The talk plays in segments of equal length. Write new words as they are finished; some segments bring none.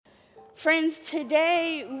Friends,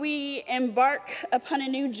 today we embark upon a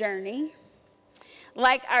new journey.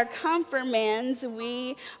 Like our confirmands,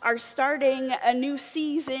 we are starting a new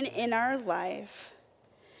season in our life.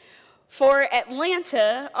 For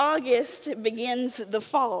Atlanta, August begins the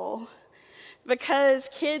fall because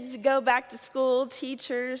kids go back to school,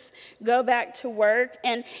 teachers go back to work,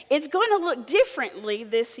 and it's going to look differently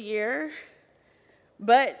this year,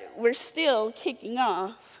 but we're still kicking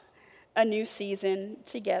off a new season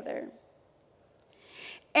together.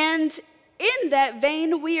 And in that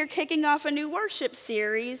vein, we are kicking off a new worship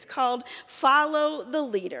series called Follow the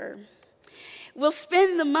Leader. We'll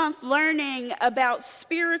spend the month learning about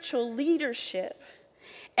spiritual leadership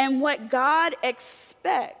and what God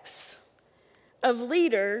expects of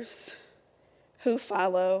leaders who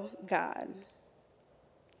follow God.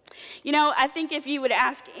 You know, I think if you would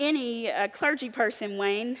ask any clergy person,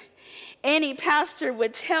 Wayne, any pastor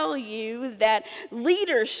would tell you that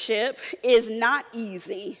leadership is not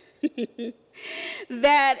easy.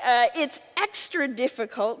 That it's extra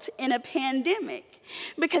difficult in a pandemic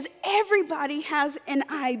because everybody has an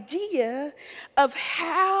idea of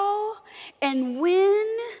how and when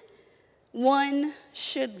one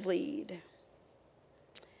should lead.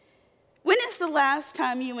 When is the last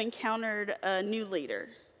time you encountered a new leader?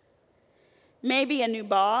 Maybe a new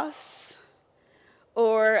boss,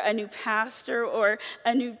 or a new pastor, or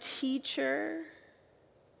a new teacher.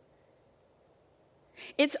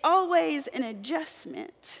 It's always an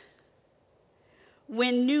adjustment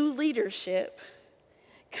when new leadership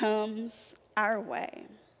comes our way.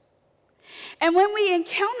 And when we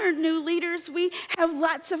encounter new leaders, we have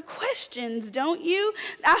lots of questions, don't you?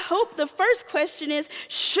 I hope the first question is,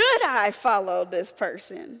 should I follow this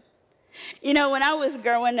person? You know, when I was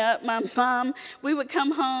growing up, my mom, we would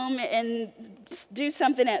come home and do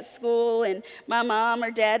something at school, and my mom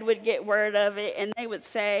or dad would get word of it, and they would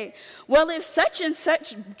say, well, if such and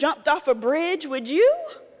such jumped off a bridge, would you?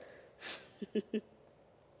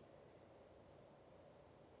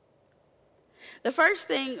 The first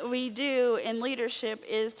thing we do in leadership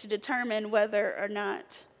is to determine whether or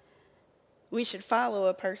not we should follow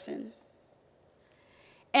a person.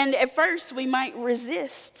 And at first, we might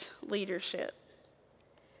resist leadership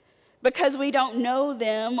because we don't know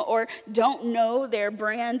them or don't know their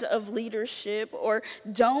brand of leadership or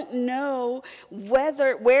don't know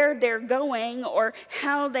where they're going or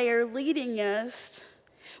how they are leading us.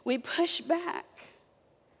 We push back.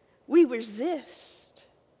 We resist.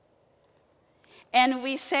 And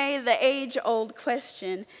we say the age-old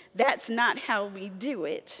question, that's not how we do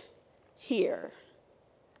it here.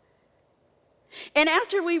 And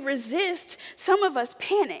after we resist, some of us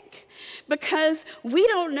panic because we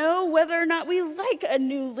don't know whether or not we like a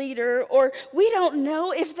new leader, or we don't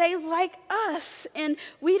know if they like us, and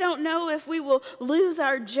we don't know if we will lose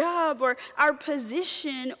our job or our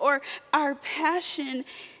position or our passion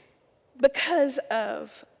because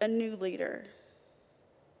of a new leader.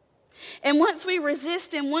 And once we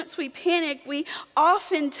resist and once we panic, we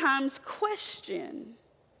oftentimes question,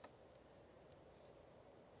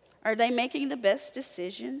 are they making the best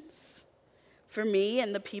decisions for me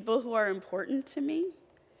and the people who are important to me?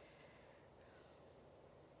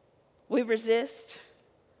 We resist,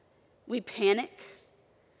 we panic,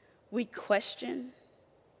 we question,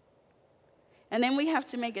 and then we have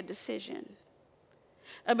to make a decision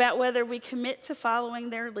about whether we commit to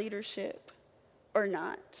following their leadership or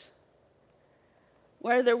not,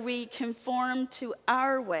 whether we conform to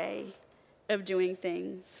our way of doing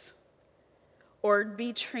things or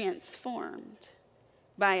be transformed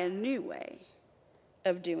by a new way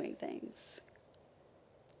of doing things.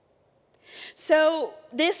 So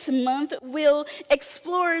this month we'll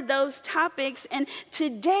explore those topics, and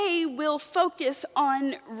today we'll focus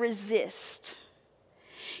on resist.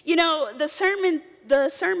 You know, the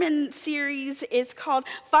sermon series is called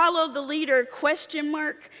Follow the Leader, ?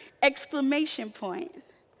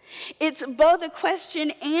 It's both a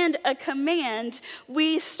question and a command.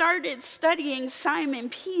 We started studying Simon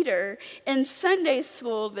Peter in Sunday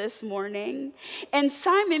school this morning, and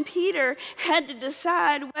Simon Peter had to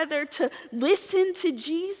decide whether to listen to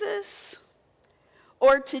Jesus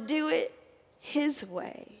or to do it his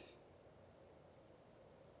way.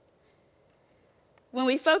 When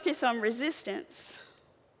we focus on resistance,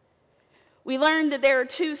 we learn that there are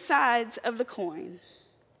two sides of the coin.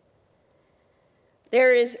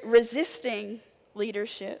 There is resisting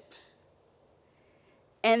leadership,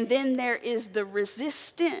 and then there is the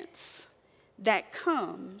resistance that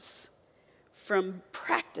comes from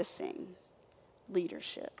practicing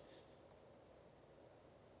leadership.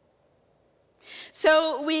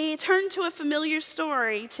 So we turn to a familiar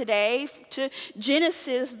story today, to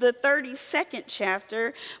Genesis, the 32nd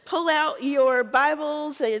chapter. Pull out your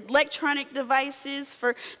Bibles, electronic devices.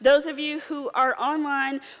 For those of you who are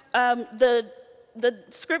online, the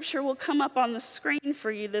scripture will come up on the screen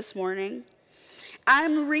for you this morning.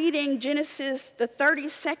 I'm reading Genesis, the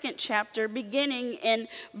 32nd chapter, beginning in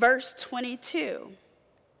verse 22.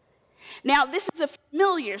 Now, this is a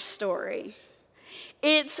familiar story.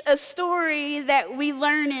 It's a story that we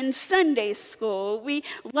learn in Sunday school. We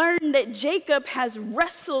learn that Jacob has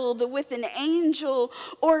wrestled with an angel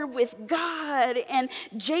or with God, and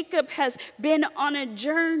Jacob has been on a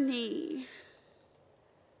journey.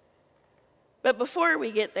 But before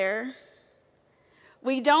we get there,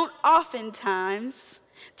 we don't oftentimes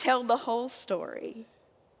tell the whole story.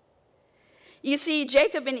 You see,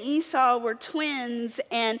 Jacob and Esau were twins,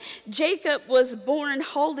 and Jacob was born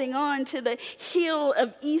holding on to the heel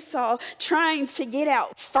of Esau, trying to get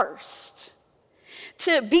out first,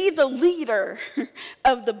 to be the leader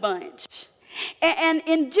of the bunch. And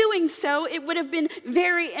in doing so, it would have been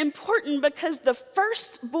very important because the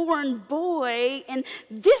firstborn boy in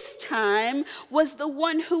this time was the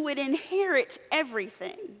one who would inherit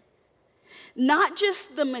everything, not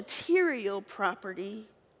just the material property,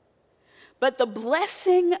 but the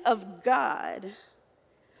blessing of God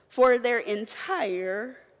for their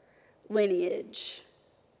entire lineage.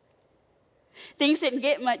 Things didn't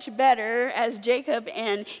get much better as Jacob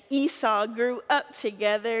and Esau grew up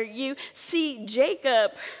together. You see,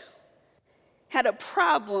 Jacob had a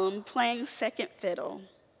problem playing second fiddle.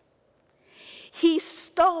 He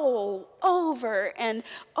stole over and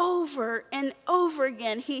over and over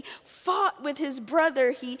again. He fought with his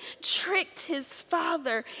brother. He tricked his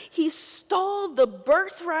father. He stole the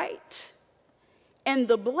birthright and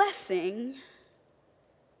the blessing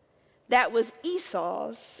that was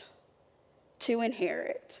Esau's to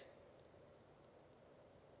inherit.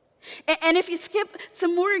 And if you skip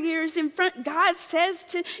some more years in front, God says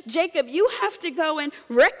to Jacob, you have to go and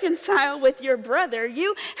reconcile with your brother.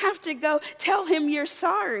 You have to go tell him you're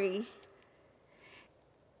sorry.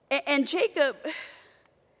 And Jacob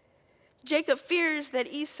fears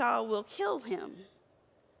that Esau will kill him,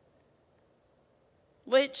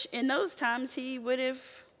 which in those times he would have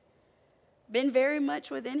been very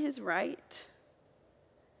much within his right,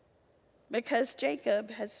 because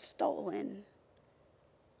Jacob has stolen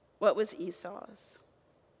what was Esau's.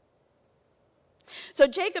 So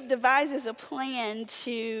Jacob devises a plan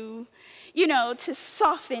to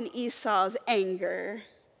soften Esau's anger.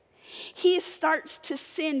 He starts to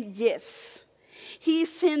send gifts. He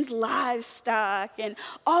sends livestock and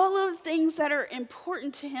all of the things that are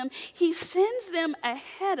important to him. He sends them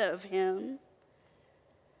ahead of him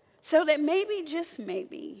so that maybe, just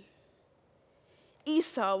maybe,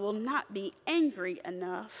 Esau will not be angry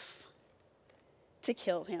enough to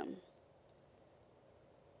kill him.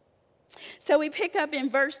 So we pick up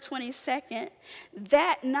in verse 22.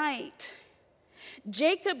 That night,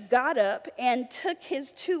 Jacob got up and took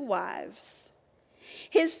his 2 wives,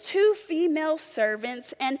 his 2 female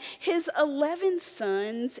servants, and his 11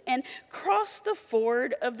 sons, and crossed the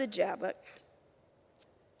ford of the Jabbok.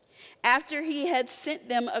 After he had sent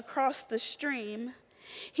them across the stream,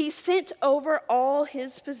 he sent over all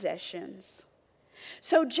his possessions.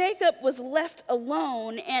 So Jacob was left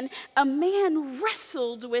alone, and a man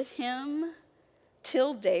wrestled with him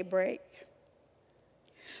till daybreak.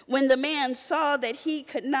 When the man saw that he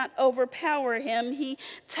could not overpower him, he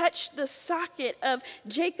touched the socket of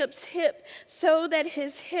Jacob's hip so that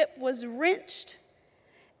his hip was wrenched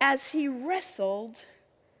as he wrestled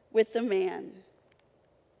with the man.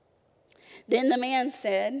 Then the man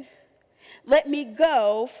said, "Let me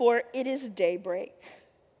go, for it is daybreak."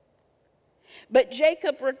 But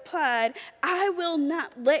Jacob replied, "I will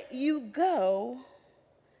not let you go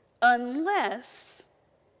unless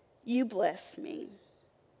you bless me."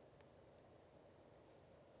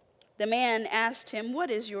 The man asked him,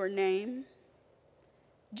 "What is your name?"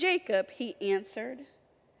 "Jacob," he answered.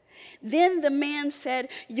 Then the man said,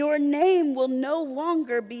 "Your name will no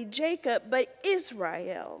longer be Jacob, but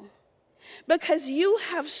Israel, because you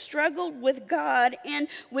have struggled with God and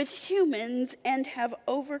with humans and have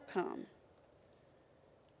overcome."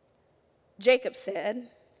 Jacob said,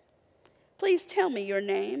 "Please tell me your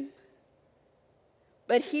name."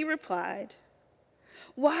 But he replied,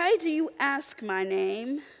 "Why do you ask my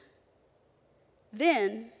name?"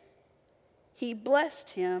 Then he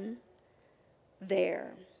blessed him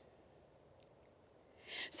there.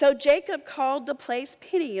 So Jacob called the place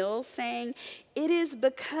Peniel, saying, "It is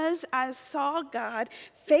because I saw God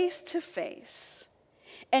face to face,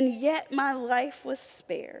 and yet my life was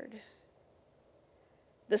spared."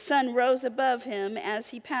 the sun rose above him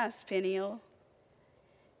as he passed Peniel,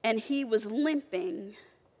 and he was limping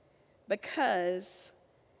because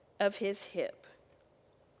of his hip.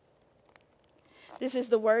 This is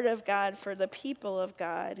the word of God for the people of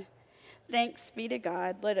God. Thanks be to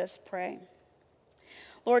God. Let us pray.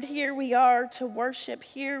 Lord, here we are to worship.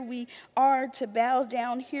 Here we are to bow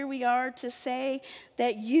down. Here we are to say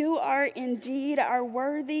that you are indeed our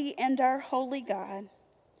worthy and our holy God.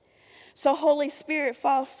 So Holy Spirit,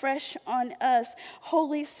 fall fresh on us.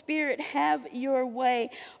 Holy Spirit, have your way.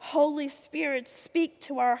 Holy Spirit, speak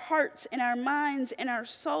to our hearts and our minds and our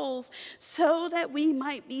souls so that we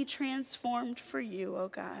might be transformed for you, O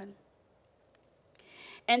God.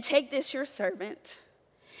 And take this, your servant,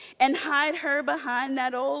 and hide her behind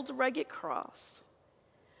that old rugged cross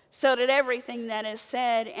so that everything that is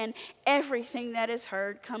said and everything that is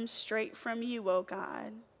heard comes straight from you, O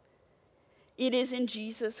God. It is in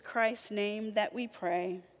Jesus Christ's name that we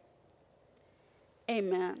pray.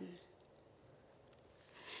 Amen.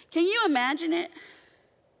 Can you imagine it?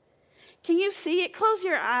 Can you see it? Close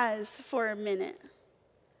your eyes for a minute.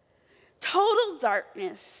 Total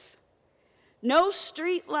darkness. No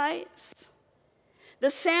street lights.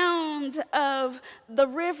 The sound of the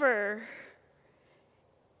river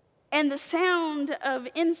and the sound of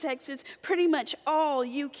insects is pretty much all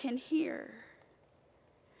you can hear.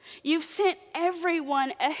 You've sent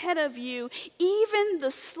everyone ahead of you, even the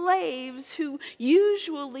slaves who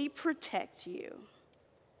usually protect you.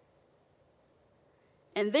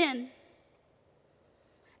 And then,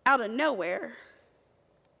 out of nowhere,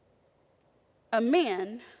 a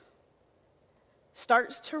man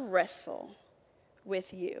starts to wrestle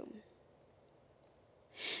with you.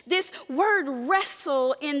 This word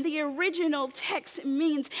wrestle in the original text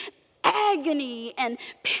means agony and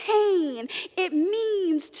pain. It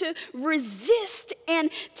means to resist and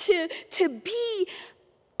to be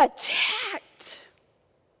attacked.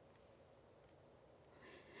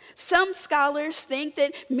 Some scholars think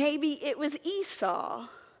that maybe it was Esau.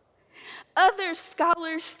 Other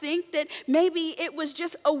scholars think that maybe it was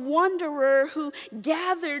just a wanderer who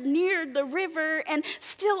gathered near the river, and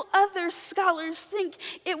still other scholars think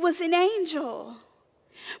it was an angel.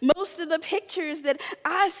 Most of the pictures that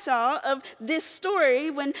I saw of this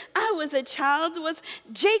story when I was a child was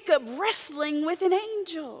Jacob wrestling with an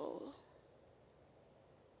angel.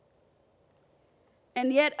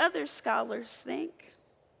 And yet other scholars think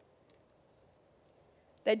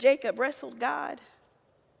that Jacob wrestled God,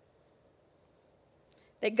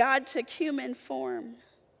 that God took human form,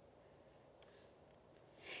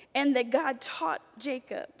 and that God taught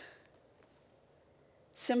Jacob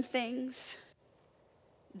some things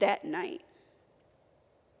that night.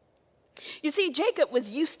 You see, Jacob was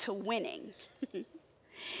used to winning.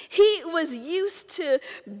 He was used to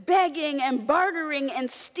begging and bartering and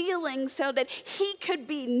stealing so that he could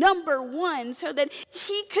be number one, so that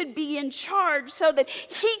he could be in charge, so that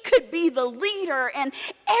he could be the leader, and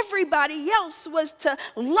everybody else was to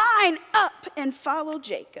line up and follow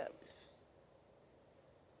Jacob.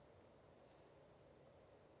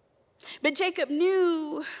 But Jacob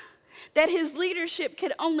knew that his leadership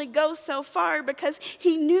could only go so far because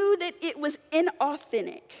he knew that it was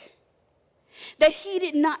inauthentic, that he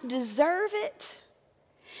did not deserve it,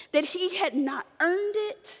 that he had not earned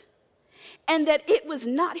it, and that it was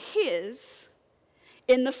not his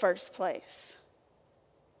in the first place.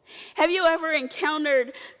 Have you ever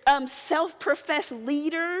encountered self-professed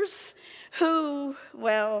leaders who,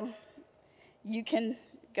 well, you can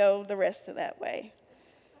go the rest of that way.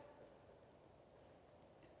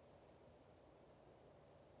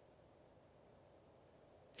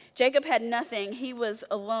 Jacob had nothing. He was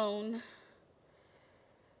alone,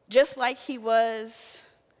 just like he was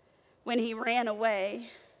when he ran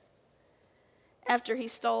away after he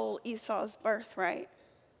stole Esau's birthright.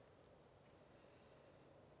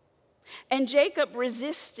 And Jacob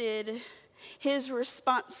resisted his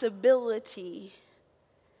responsibility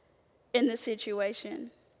in the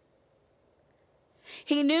situation.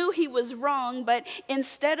 He knew he was wrong, but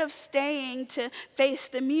instead of staying to face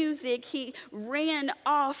the music, he ran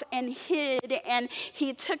off and hid, and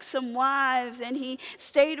he took some wives, and he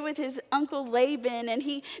stayed with his uncle Laban, and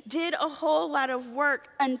he did a whole lot of work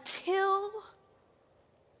until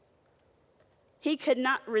he could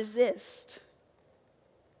not resist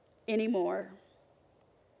anymore.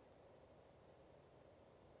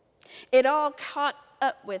 It all caught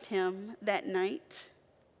up with him that night.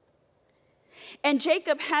 And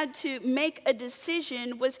Jacob had to make a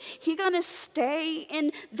decision. Was he going to stay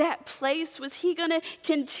in that place? Was he going to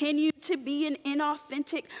continue to be an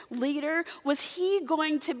inauthentic leader? Was he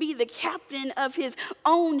going to be the captain of his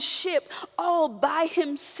own ship all by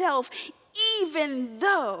himself, even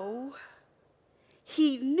though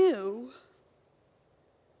he knew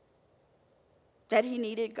that he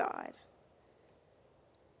needed God?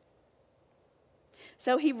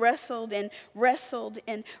 So he wrestled and wrestled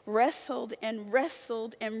and wrestled and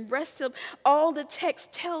wrestled and wrestled. All the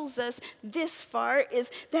text tells us this far is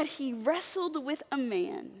that he wrestled with a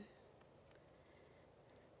man.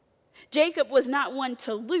 Jacob was not one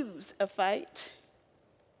to lose a fight.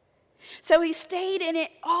 So he stayed in it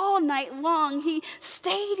all night long. He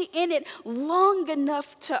stayed in it long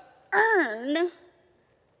enough to earn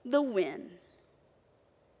the win.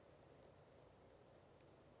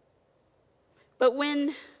 But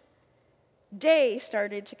when day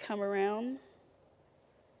started to come around,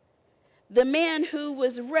 the man who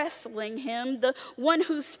was wrestling him, the one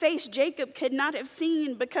whose face Jacob could not have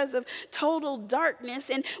seen because of total darkness,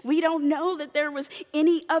 and we don't know that there was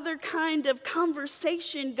any other kind of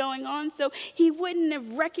conversation going on, so he wouldn't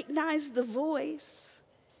have recognized the voice.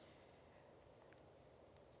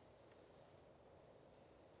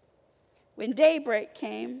 When daybreak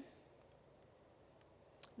came,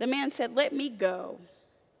 the man said, "Let me go."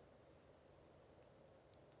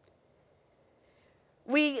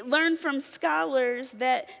 We learn from scholars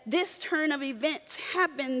that this turn of events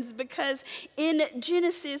happens because in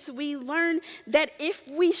Genesis we learn that if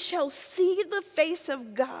we shall see the face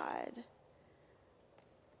of God,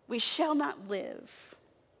 we shall not live.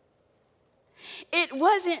 It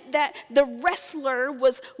wasn't that the wrestler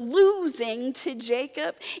was losing to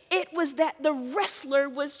Jacob. It was that the wrestler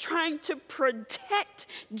was trying to protect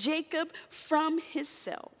Jacob from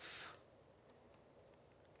himself.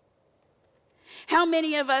 How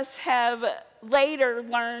many of us have later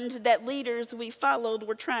learned that leaders we followed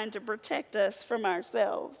were trying to protect us from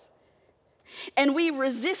ourselves? And we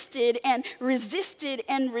resisted and resisted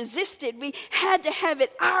and resisted. We had to have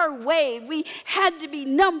it our way. We had to be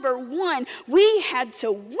number one. We had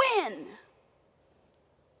to win.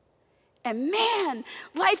 And man,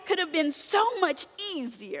 life could have been so much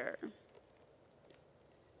easier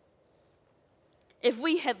if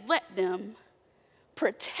we had let them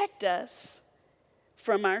protect us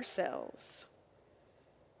from ourselves.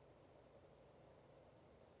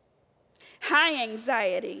 High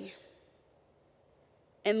anxiety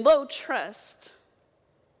and low trust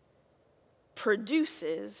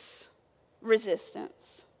produces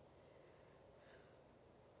resistance.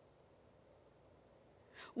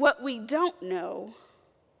 What we don't know,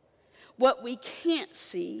 what we can't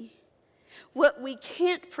see, what we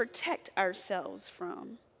can't protect ourselves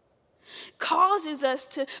from, causes us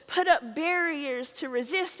to put up barriers to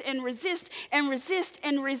resist and resist and resist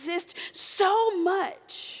and resist so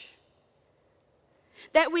much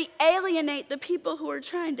that we alienate the people who are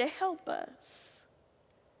trying to help us.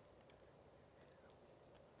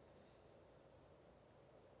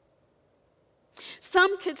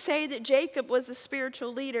 Some could say that Jacob was the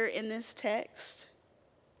spiritual leader in this text.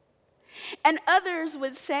 And others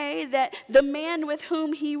would say that the man with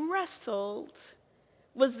whom he wrestled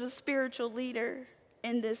was the spiritual leader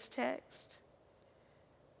in this text.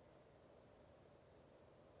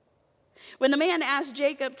 When the man asked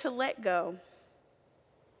Jacob to let go,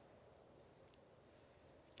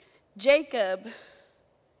 Jacob,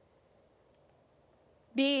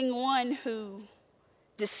 being one who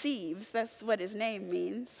deceives, that's what his name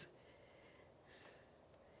means,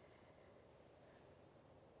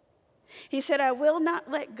 he said, "I will not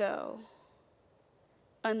let go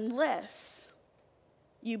unless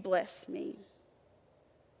you bless me."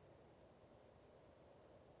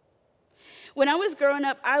 When I was growing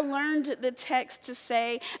up, I learned the text to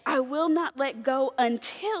say, "I will not let go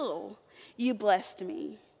until you blessed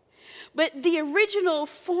me." But the original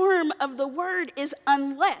form of the word is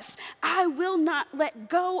unless. I will not let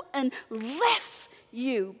go unless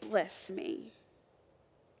you bless me.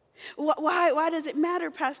 Why does it matter,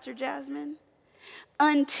 Pastor Jasmine?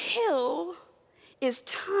 Until is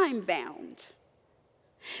time bound.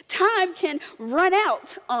 Time can run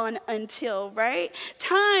out on until, right?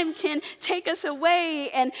 Time can take us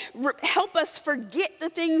away and help us forget the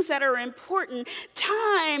things that are important.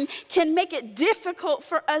 Time can make it difficult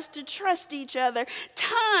for us to trust each other.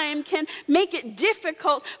 Time can make it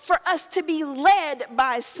difficult for us to be led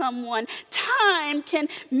by someone. Time can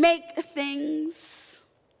make things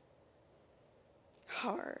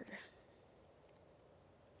hard.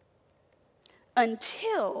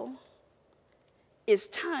 Until is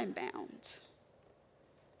time bound.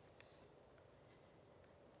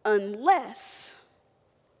 unless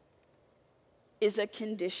is a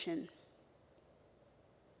condition.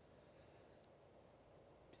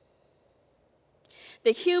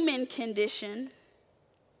 The human condition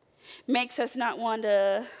makes us not want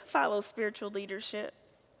to follow spiritual leadership.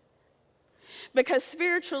 Because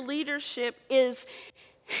spiritual leadership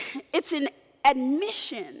it's an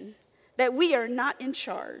admission that we are not in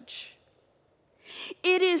charge.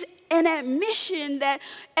 It is an admission that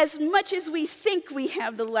as much as we think we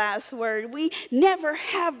have the last word, we never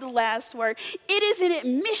have the last word. It is an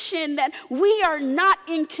admission that we are not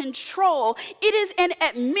in control. It is an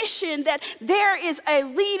admission that there is a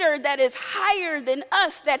leader that is higher than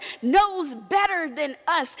us, that knows better than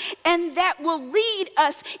us, and that will lead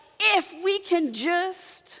us if we can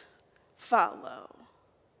just follow.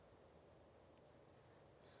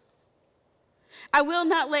 I will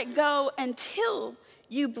not let go until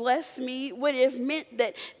you bless me would have meant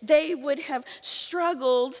that they would have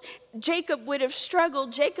struggled. Jacob would have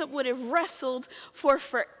struggled. Jacob would have wrestled for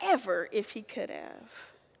forever if he could have.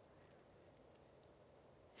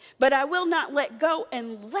 But I will not let go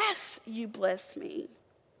unless you bless me.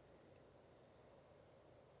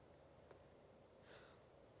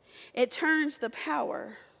 It turns the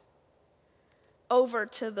power over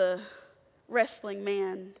to the wrestling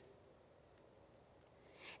man.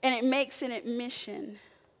 And it makes an admission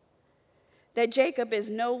that Jacob is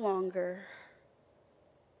no longer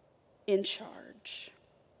in charge.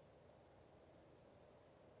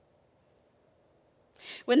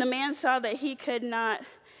 When the man saw that he could not,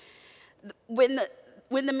 when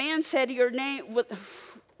the man said your name,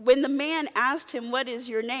 when the man asked him, what is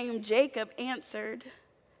your name? Jacob answered,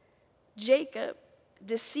 Jacob,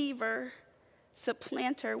 deceiver,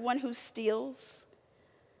 supplanter, one who steals.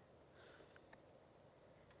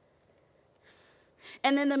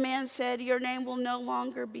 And then the man said, your name will no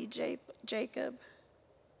longer be Jacob.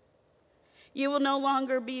 You will no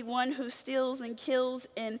longer be one who steals and kills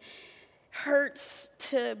and hurts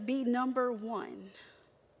to be number one.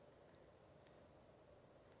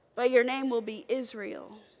 But your name will be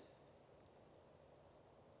Israel.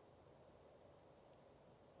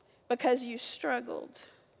 Because you struggled.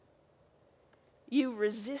 You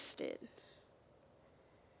resisted.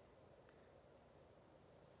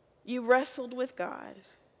 You wrestled with God.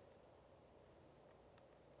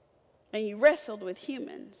 And you wrestled with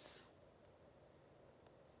humans.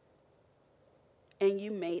 And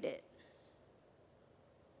you made it.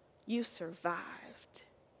 You survived.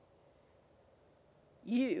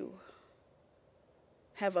 You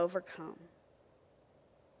have overcome.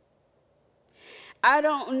 I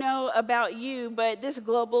don't know about you, but this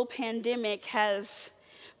global pandemic has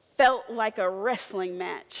felt like a wrestling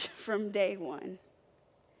match from day one.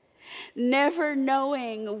 Never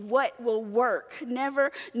knowing what will work,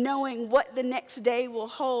 never knowing what the next day will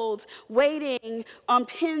hold, waiting on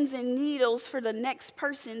pins and needles for the next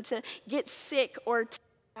person to get sick or to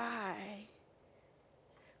die.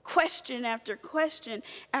 Question after question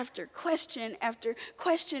after question after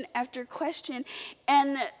question after question,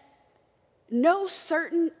 and no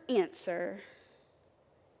certain answer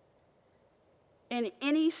in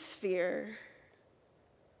any sphere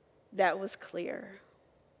that was clear.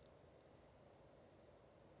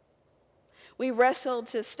 We wrestled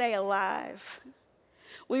to stay alive.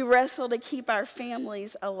 We wrestled to keep our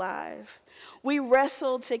families alive. We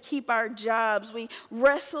wrestled to keep our jobs. We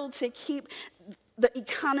wrestled to keep the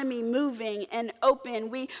economy moving and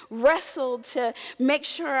open. We wrestled to make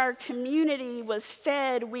sure our community was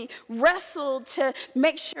fed. We wrestled to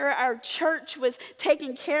make sure our church was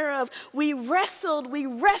taken care of. We wrestled, we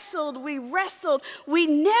wrestled, we wrestled. We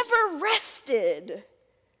never rested.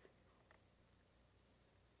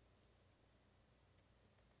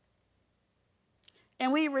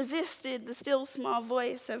 And we resisted the still small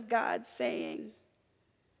voice of God saying,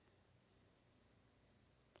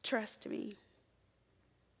 trust me.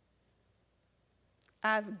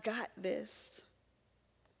 I've got this.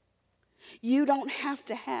 You don't have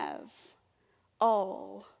to have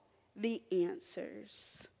all the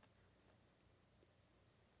answers.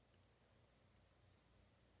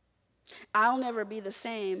 I'll never be the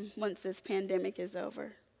same once this pandemic is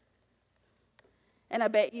over. And I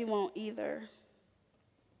bet you won't either.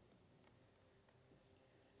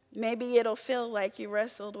 Maybe it'll feel like you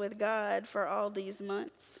wrestled with God for all these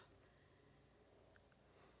months.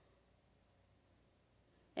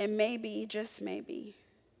 And maybe, just maybe,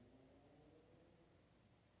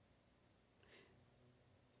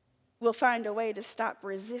 we'll find a way to stop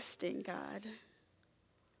resisting God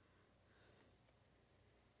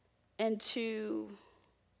and to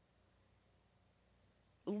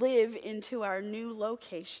live into our new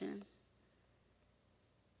location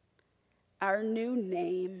our new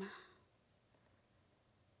name,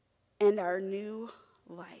 and our new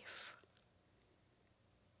life.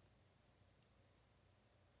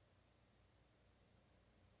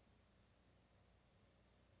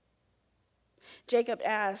 Jacob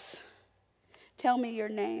asks, "Tell me your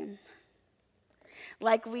name."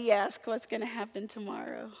 Like we ask, what's going to happen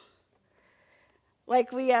tomorrow?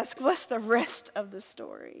 Like we ask, what's the rest of the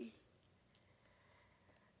story?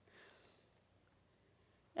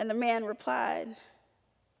 And the man replied,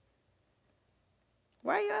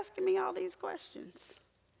 "Why are you asking me all these questions?"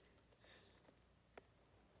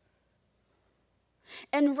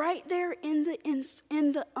 And right there in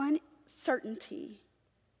the uncertainty,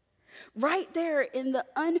 right there in the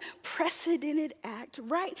unprecedented act,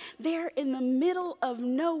 right there in the middle of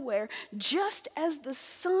nowhere, just as the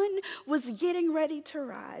sun was getting ready to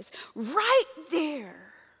rise, right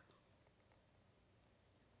there,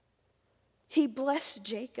 he blessed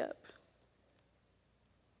Jacob.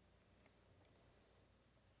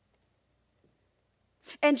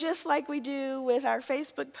 And just like we do with our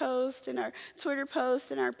Facebook posts and our Twitter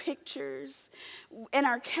posts and our pictures and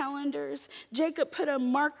our calendars, Jacob put a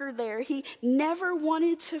marker there. He never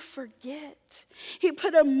wanted to forget. He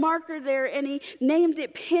put a marker there and he named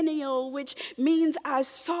it Peniel, which means I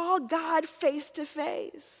saw God face to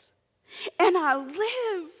face. And I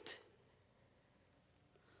lived.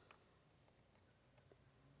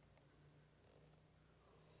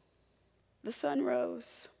 The sun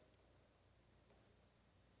rose.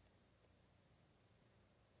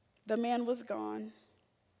 The man was gone.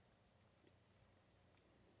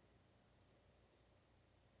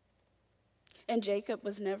 And Jacob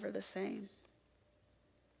was never the same.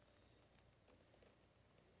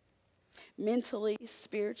 Mentally,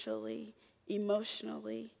 spiritually,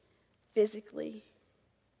 emotionally, physically,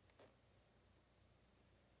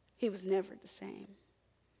 he was never the same.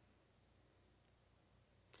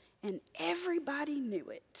 And everybody knew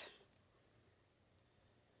it.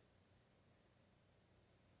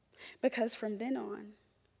 Because from then on,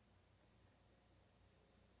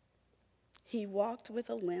 he walked with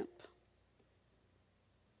a limp.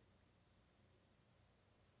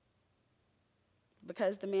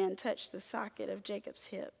 Because the man touched the socket of Jacob's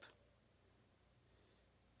hip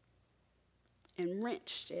and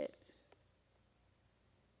wrenched it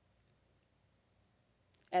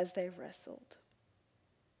as they wrestled.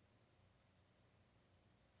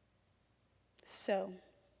 So,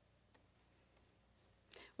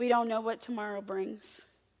 we don't know what tomorrow brings.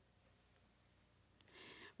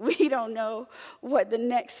 We don't know what the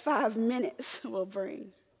next 5 minutes will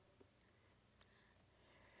bring.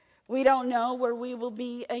 We don't know where we will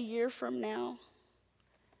be a year from now.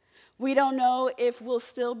 We don't know if we'll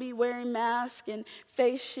still be wearing masks and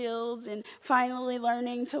face shields and finally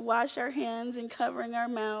learning to wash our hands and covering our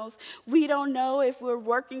mouths. We don't know if we're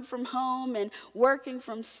working from home and working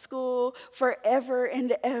from school forever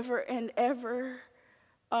and ever and ever.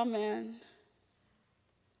 Amen.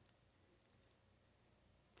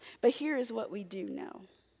 But here is what we do know.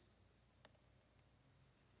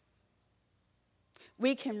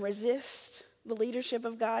 We can resist the leadership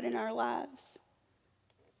of God in our lives,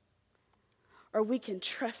 or we can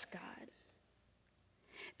trust God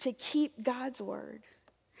to keep God's word,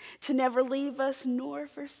 to never leave us nor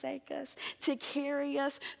forsake us, to carry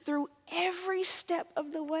us through every step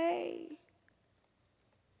of the way.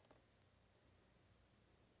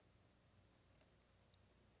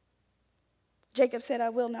 Jacob said, "I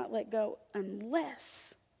will not let go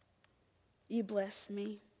unless you bless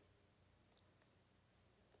me."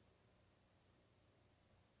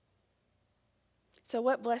 So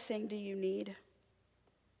what blessing do you need?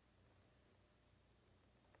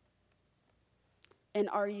 And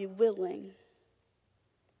are you willing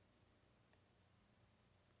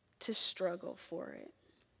to struggle for it?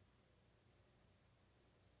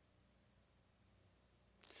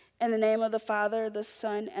 In the name of the Father, the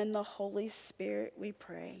Son, and the Holy Spirit, we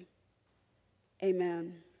pray.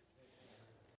 Amen.